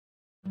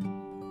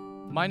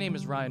My name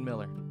is Ryan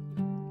Miller.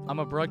 I'm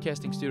a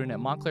broadcasting student at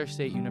Montclair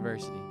State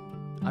University.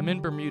 I'm in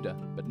Bermuda,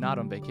 but not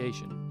on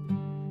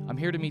vacation. I'm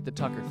here to meet the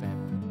Tucker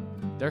family.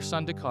 Their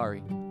son,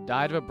 Dakari,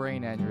 died of a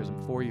brain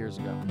aneurysm 4 years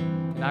ago,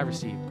 and I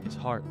received his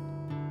heart.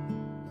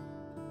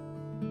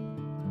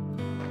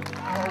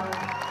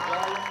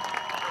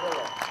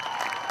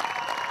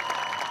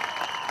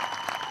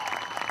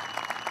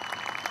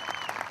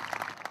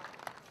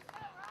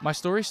 My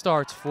story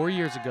starts 4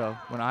 years ago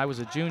when I was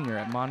a junior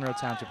at Monroe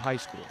Township High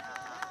School.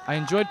 I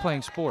enjoyed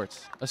playing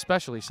sports,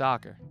 especially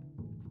soccer.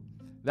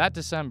 That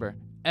December,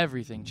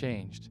 everything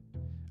changed.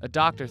 A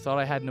doctor thought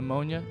I had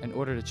pneumonia and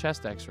ordered a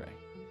chest x-ray.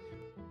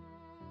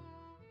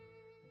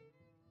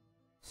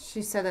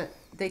 She said that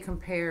they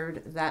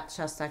compared that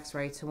chest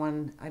x-ray to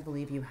one I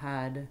believe you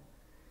had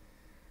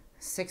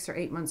 6 or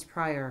 8 months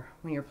prior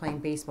when you were playing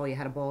baseball. You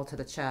had a ball to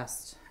the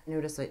chest. I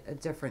noticed a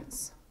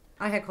difference.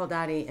 I had called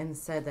Daddy and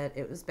said that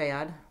it was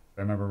bad.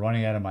 I remember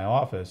running out of my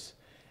office,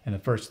 and the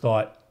first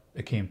thought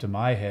that came to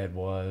my head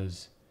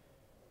was,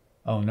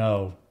 oh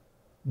no,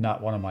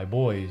 not one of my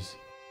boys.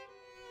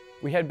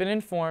 We had been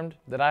informed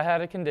that I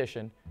had a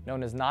condition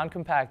known as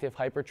non-compactive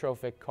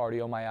hypertrophic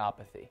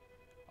cardiomyopathy,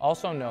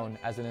 also known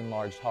as an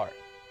enlarged heart.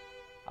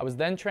 I was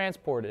then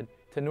transported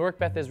to Newark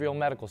Beth Israel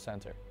Medical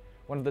Center,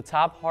 one of the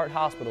top heart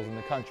hospitals in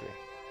the country.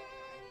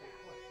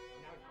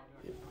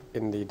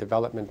 In the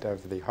development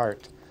of the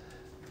heart,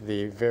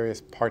 the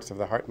various parts of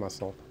the heart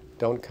muscle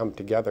don't come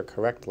together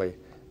correctly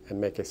and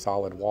make a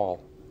solid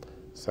wall.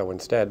 So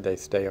instead, they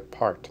stay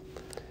apart.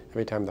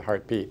 Every time the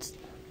heart beats,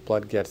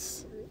 blood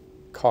gets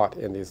caught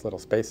in these little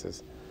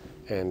spaces,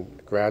 and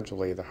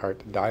gradually the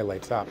heart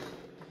dilates up.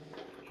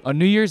 On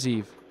New Year's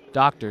Eve,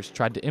 doctors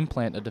tried to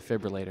implant a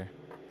defibrillator.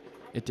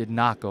 It did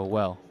not go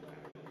well.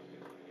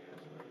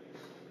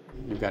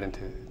 You got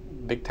into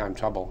big-time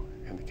trouble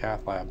in the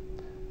cath lab,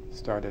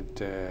 started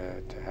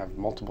to have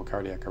multiple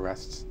cardiac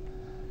arrests.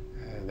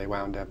 They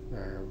wound up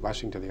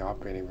rushing to the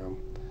operating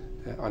room,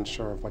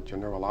 unsure of what your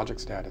neurologic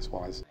status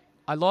was.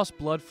 I lost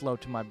blood flow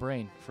to my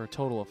brain for a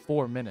total of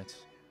 4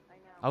 minutes.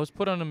 I was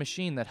put on a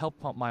machine that helped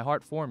pump my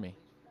heart for me.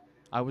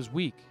 I was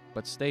weak,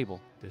 but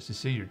stable. Just to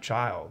see your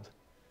child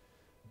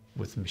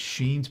with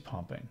machines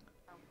pumping,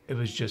 it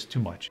was just too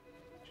much.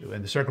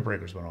 And the circuit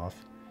breakers went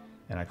off,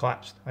 and I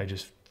collapsed. I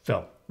just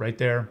fell right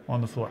there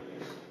on the floor.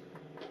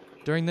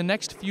 During the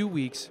next few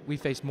weeks, we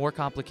faced more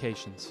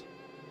complications.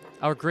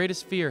 Our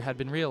greatest fear had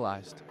been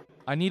realized.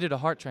 I needed a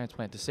heart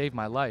transplant to save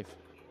my life.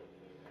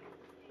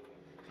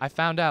 I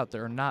found out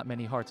there are not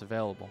many hearts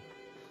available.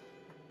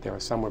 There are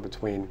somewhere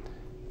between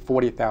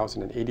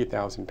 40,000 and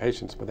 80,000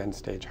 patients with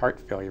end-stage heart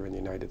failure in the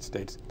United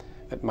States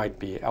that might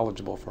be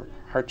eligible for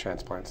heart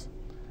transplants,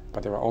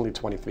 but there are only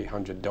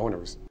 2,300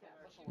 donors.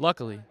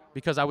 Luckily,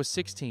 because I was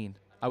 16,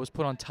 I was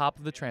put on top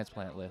of the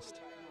transplant list.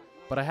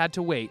 But I had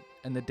to wait,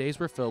 and the days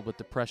were filled with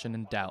depression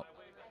and doubt.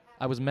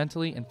 I was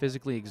mentally and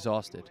physically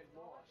exhausted.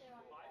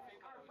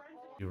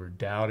 You were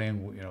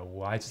doubting,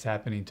 why is this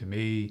happening to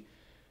me?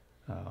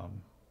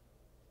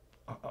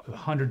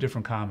 100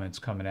 different comments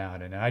coming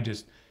out, and I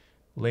just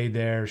laid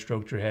there,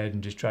 stroked your head,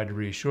 and just tried to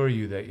reassure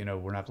you that,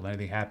 we're not going to let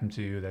anything happen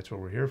to you. That's what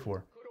we're here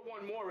for.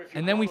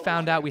 And then we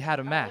found out we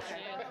had a match.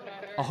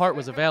 A heart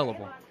was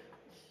available.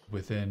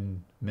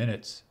 Within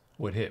minutes,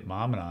 what hit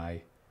Mom and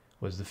I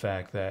was the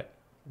fact that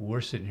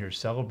we're sitting here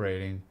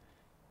celebrating,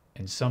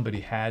 and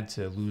somebody had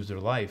to lose their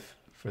life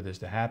for this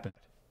to happen.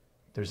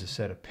 There's a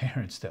set of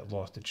parents that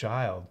lost a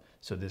child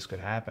so this could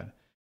happen.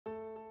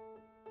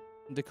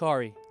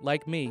 Dakari,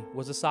 like me,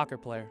 was a soccer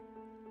player,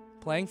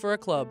 playing for a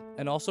club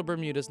and also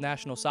Bermuda's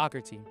national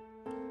soccer team.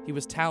 He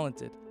was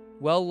talented,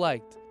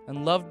 well-liked,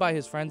 and loved by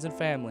his friends and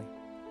family.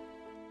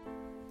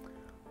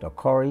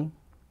 Dakari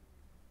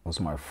was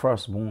my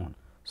firstborn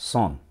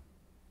son.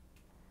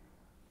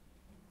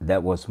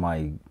 That was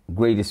my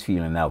greatest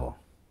feeling ever.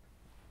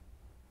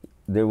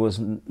 There was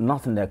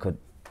nothing that could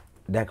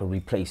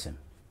replace him.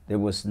 There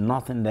was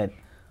nothing that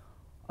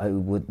I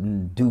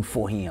wouldn't do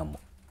for him.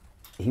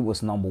 He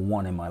was number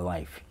one in my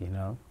life,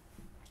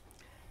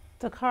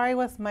 Dakari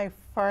was my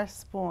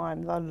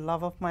firstborn, the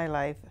love of my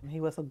life. He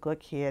was a good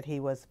kid. He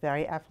was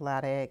very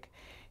athletic.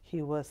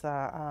 He was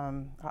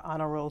an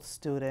honor roll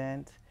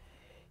student.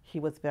 He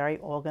was very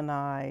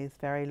organized,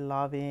 very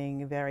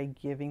loving, very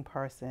giving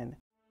person.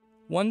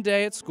 One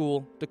day at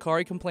school,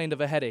 Dakari complained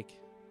of a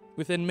headache.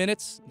 Within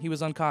minutes, he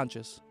was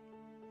unconscious.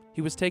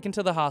 He was taken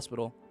to the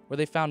hospital, where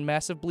they found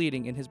massive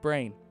bleeding in his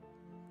brain.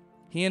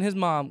 He and his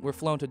mom were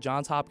flown to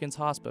Johns Hopkins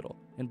Hospital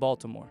in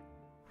Baltimore.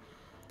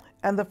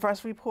 And the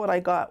first report I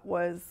got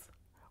was,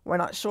 we're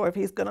not sure if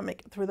he's gonna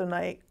make it through the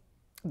night.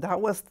 That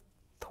was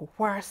the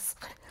worst.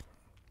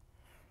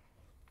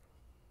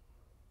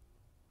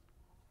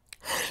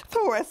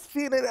 The worst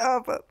feeling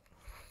ever,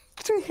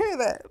 to hear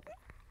that.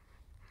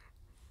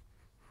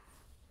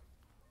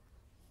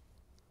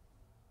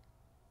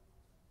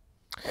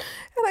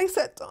 And I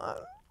sat down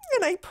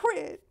and I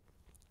prayed.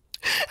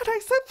 And I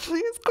said,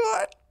 please,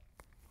 God,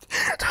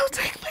 don't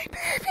take my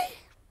baby.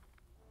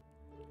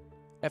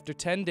 After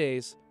 10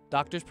 days,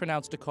 doctors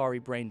pronounced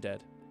Dakari brain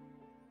dead.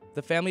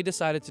 the family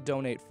decided to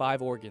donate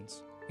 5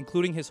 organs,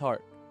 including his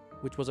heart,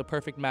 which was a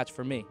perfect match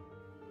for me.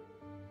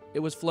 It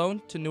was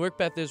flown to Newark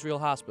Beth Israel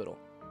Hospital.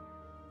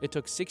 It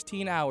took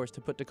 16 hours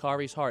to put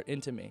Dakari's heart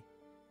into me.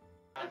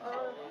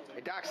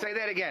 Hey, Doc, say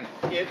that again.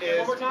 It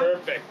is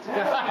perfect.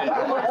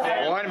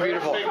 One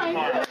beautiful.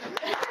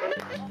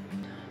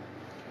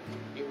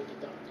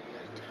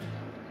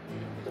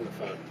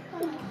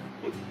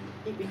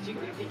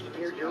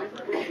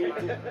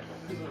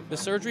 The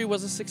surgery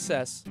was a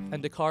success,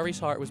 and Dakari's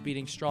heart was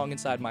beating strong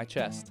inside my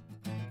chest.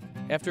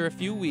 After a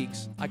few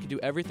weeks, I could do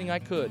everything I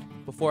could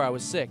before I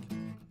was sick.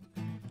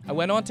 I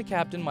went on to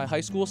captain my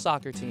high school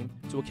soccer team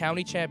to a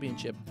county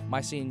championship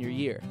my senior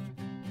year.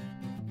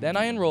 Then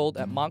I enrolled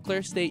at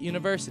Montclair State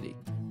University,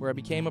 where I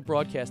became a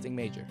broadcasting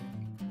major.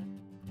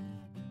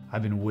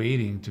 I've been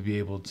waiting to be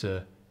able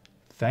to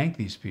thank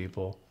these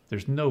people.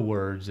 There's no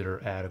words that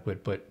are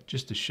adequate, but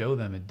just to show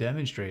them and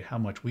demonstrate how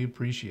much we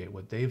appreciate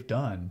what they've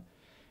done,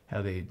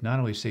 how they not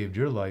only saved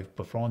your life,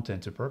 but for all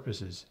intents and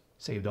purposes,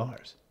 saved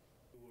ours.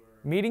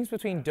 Meetings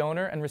between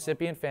donor and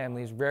recipient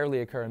families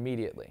rarely occur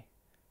immediately.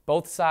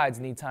 Both sides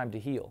need time to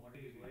heal.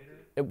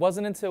 It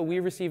wasn't until we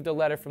received a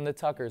letter from the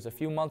Tuckers a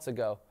few months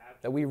ago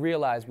that we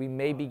realized we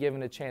may be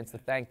given a chance to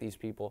thank these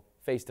people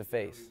face to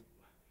face.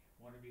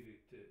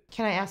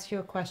 Can I ask you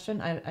a question?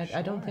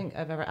 I don't think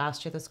I've ever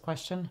asked you this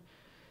question.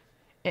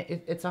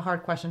 It's a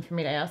hard question for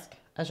me to ask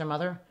as your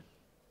mother.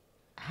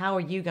 How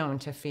are you going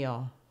to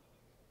feel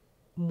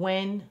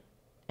when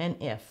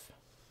and if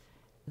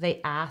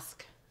they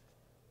ask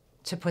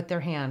to put their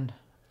hand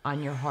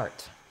on your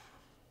heart?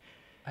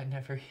 I'd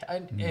never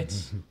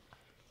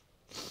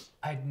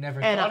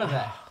thought of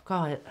that. Oh,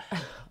 God.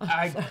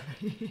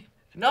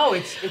 No,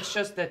 it's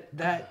just that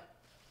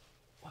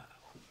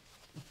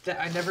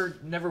I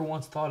never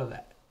once thought of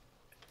that.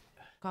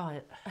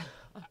 God.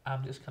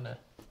 I'm just gonna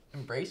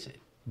embrace it.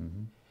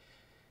 Mm-hmm.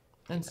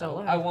 And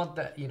so I want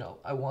that,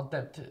 I want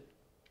them to,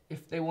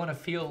 if they want to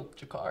feel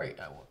Jakari,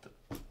 I want them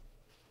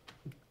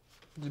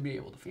to be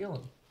able to feel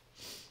him.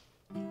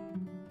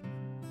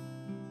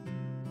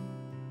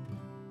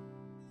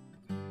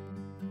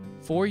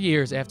 4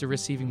 years after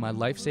receiving my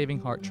life-saving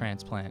heart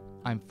transplant,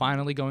 I'm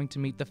finally going to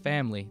meet the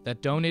family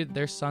that donated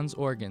their son's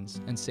organs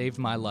and saved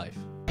my life.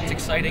 It's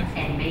exciting.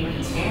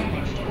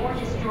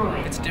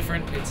 It's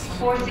different.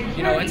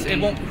 It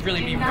won't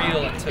really be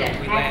real until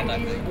we land,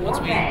 I think. Once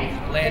we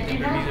land in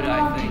Bermuda,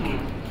 I think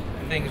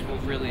things will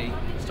really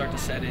start to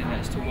set in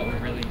as to what we're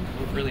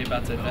really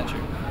about to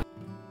adventure.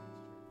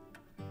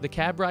 The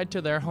cab ride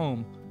to their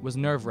home was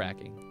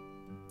nerve-wracking.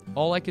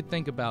 All I could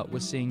think about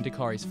was seeing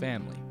Dakari's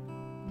family.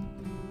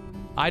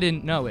 I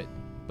didn't know it,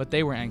 but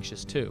they were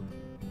anxious too.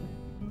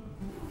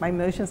 My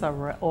emotions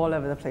are all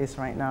over the place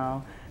right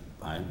now.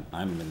 I'm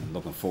been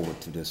looking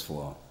forward to this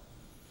for,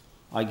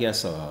 I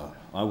guess, I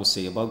would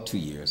say about 2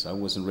 years. I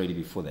wasn't ready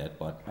before that,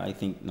 but I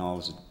think now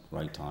is the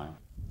right time.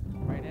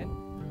 Right in?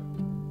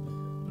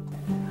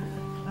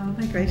 Oh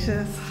my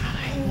gracious.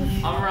 Hi.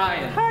 I'm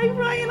Ryan. Hi,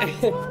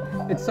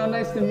 Ryan. It's so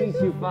nice to meet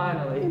you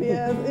finally.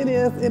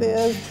 It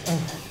is.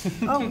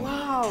 Oh,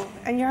 wow.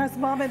 And yours,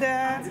 Mom and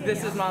Dad?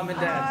 This is Mom and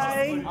Dad.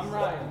 Hi. I'm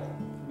Ryan.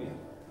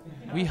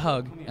 We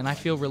hug, and I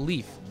feel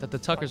relief that the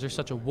Tuckers are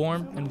such a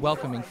warm and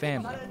welcoming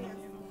family.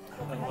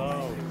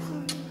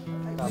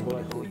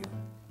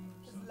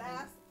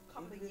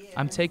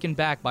 I'm taken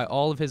back by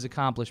all of his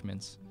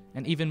accomplishments,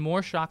 and even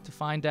more shocked to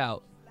find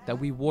out that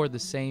we wore the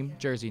same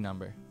jersey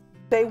number.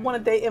 They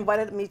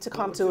invited me to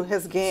come to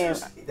his game.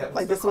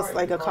 Like this was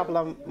like a couple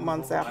of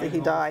months after he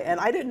died, and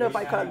I didn't know if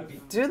I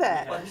could do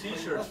that.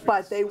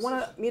 But they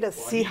wanted me to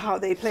see how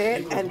they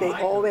played, and they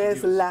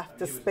always left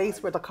the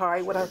space where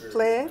Dakari would have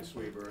played.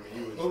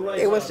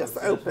 It was just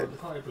open.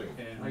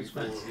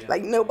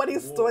 Like nobody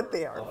stood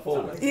there,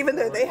 even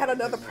though they had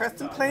another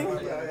person playing.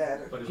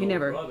 He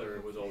never.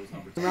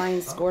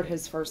 Ryan scored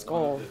his first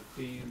goal.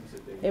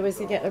 It was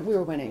we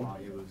were winning. I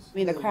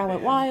mean, the crowd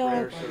went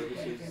wild.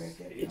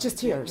 Just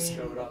tears.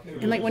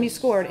 And like when he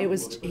scored, he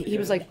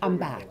was like, I'm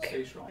back.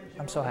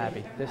 I'm so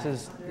happy. This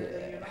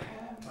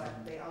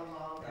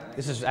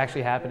is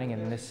actually happening,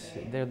 and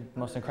they're the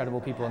most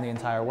incredible people in the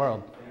entire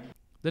world.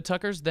 The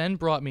Tuckers then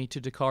brought me to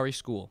Dakari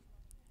School,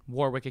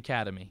 Warwick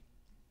Academy.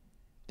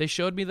 They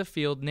showed me the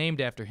field named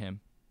after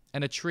him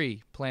and a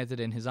tree planted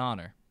in his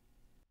honor.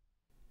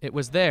 It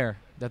was there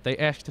that they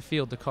asked to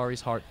feel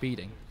Dakari's heart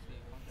beating.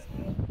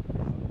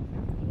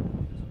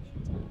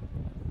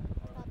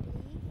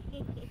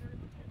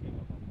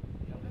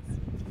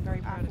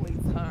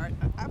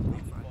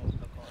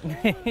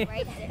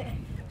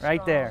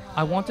 Right there.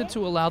 I wanted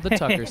to allow the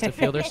Tuckers to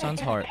feel their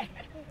son's heart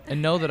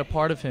and know that a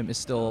part of him is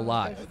still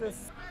alive.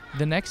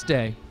 The next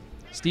day,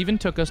 Stephen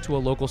took us to a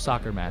local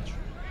soccer match.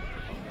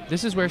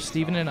 This is where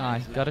Stephen and I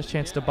got a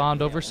chance to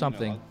bond over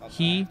something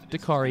he,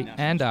 Dakari,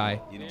 and I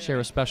share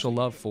a special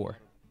love for.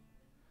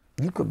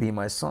 You could be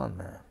my son,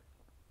 man.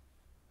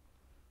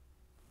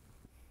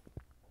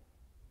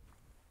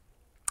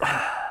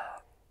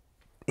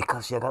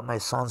 Because you got my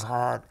son's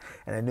heart,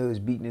 and I know it's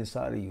beating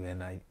inside of you,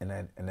 and I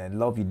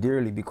love you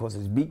dearly because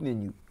it's beating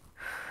in you.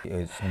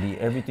 It's gonna be,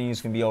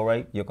 everything's gonna be all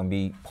right. You're gonna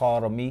be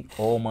part of me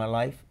all my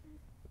life.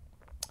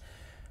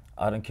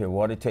 I don't care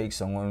what it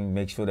takes. I want to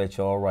make sure that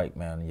you're all right,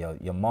 man.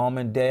 Your mom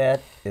and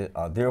dad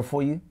are there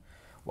for you.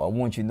 Well, I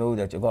want you to know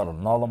that you got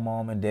another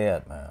mom and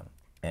dad, man.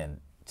 And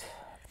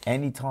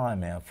anytime,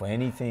 man, for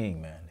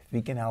anything, man, if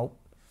we can help,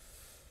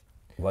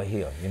 we're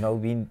here. You know,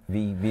 we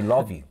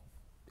love you.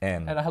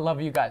 And I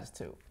love you guys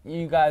too.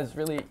 You guys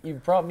really, you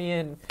brought me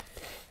in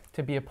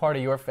to be a part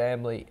of your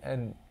family,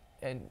 and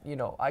you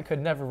know, I could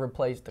never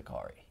replace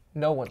Dakari.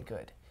 No one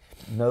could.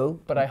 No.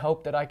 But I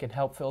hope that I can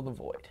help fill the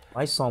void.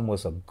 My son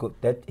was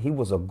he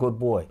was a good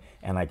boy,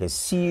 and I can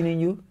see it in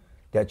you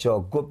that you're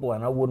a good boy,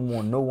 and I wouldn't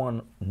want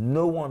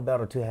no one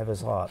better to have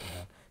his heart,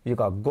 man. You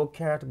got good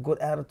character, good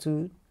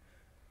attitude,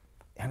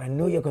 and I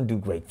know you're gonna do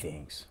great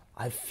things.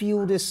 I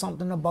feel there's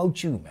something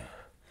about you, man.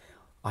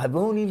 I've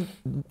only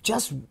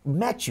just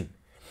met you,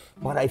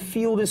 but I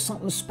feel there's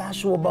something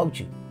special about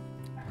you.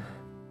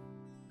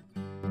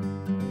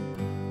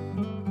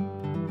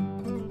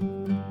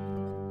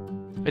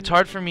 It's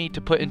hard for me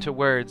to put into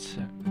words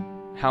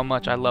how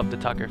much I love the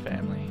Tucker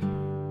family.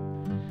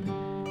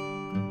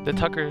 The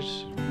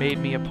Tuckers made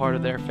me a part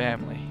of their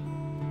family,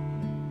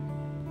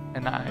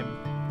 and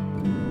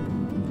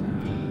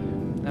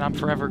I'm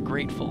forever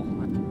grateful.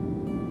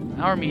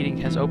 Our meeting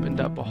has opened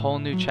up a whole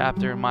new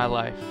chapter in my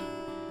life.